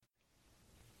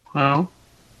Well,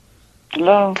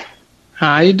 Hello.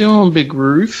 how you doing, Big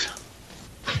Ruth?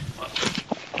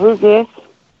 Who's this?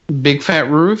 Big Fat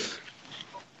Ruth?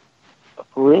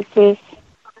 Who is this?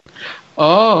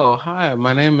 Oh, hi.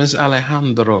 My name is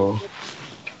Alejandro.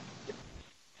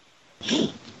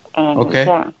 Who's Okay.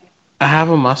 that? I have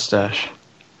a mustache.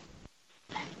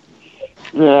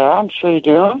 Yeah, I'm sure you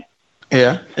do.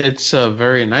 Yeah, it's a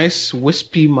very nice,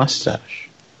 wispy mustache.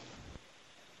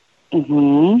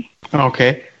 Mm-hmm.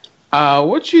 Okay.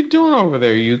 What you doing over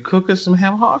there? You cooking some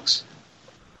ham hocks?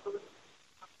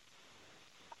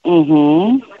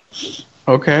 Mm-hmm.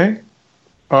 Okay.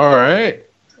 All right.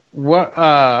 What?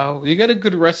 You got a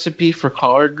good recipe for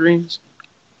collard greens?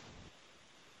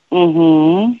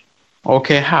 Mm-hmm.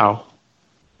 Okay. How?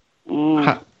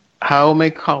 Mm. How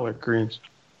make collard greens?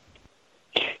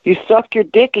 You suck your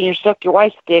dick and you suck your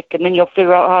wife's dick, and then you'll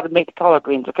figure out how to make the collard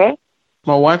greens, okay?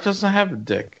 My wife doesn't have a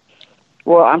dick.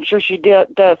 Well, I'm sure she does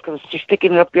because she's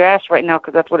sticking it up your ass right now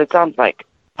because that's what it sounds like.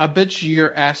 I bet you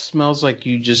your ass smells like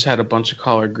you just had a bunch of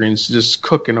collard greens just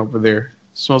cooking over there.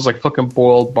 Smells like fucking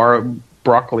boiled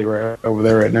broccoli right over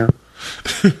there right now.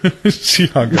 She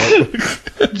hung up.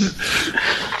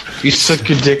 You suck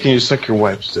your dick and you suck your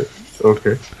wife's dick.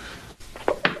 Okay.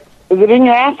 Is it in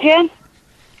your ass yet?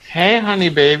 Hey, honey,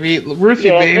 baby, Ruthie,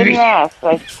 Yeah, it's in baby, your ass.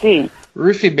 I see.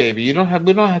 Ruthie, baby. We don't have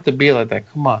to be like that.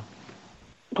 Come on.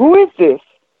 Who is this?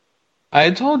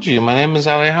 I told you, my name is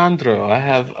Alejandro. I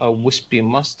have a wispy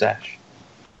mustache.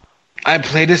 I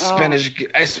play the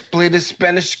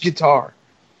Spanish guitar.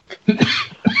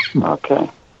 Okay.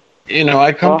 You know,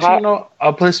 I come Well,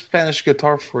 I'll play Spanish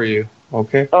guitar for you.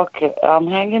 Okay. Okay, I'm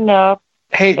hanging up.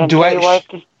 Hey, And do tell I? your wife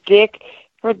to stick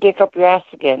her dick up your ass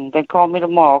again. Then call me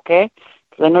tomorrow, okay?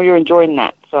 Because I know you're enjoying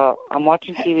that. So I'm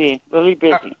watching TV. Really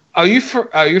busy. Are you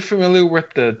familiar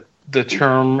with the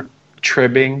term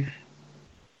tribbing?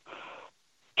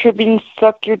 Tripping,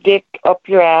 suck your dick up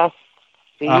your ass.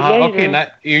 See you later. Okay,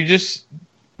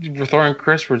 you're throwing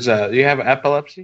curse words out. You have epilepsy?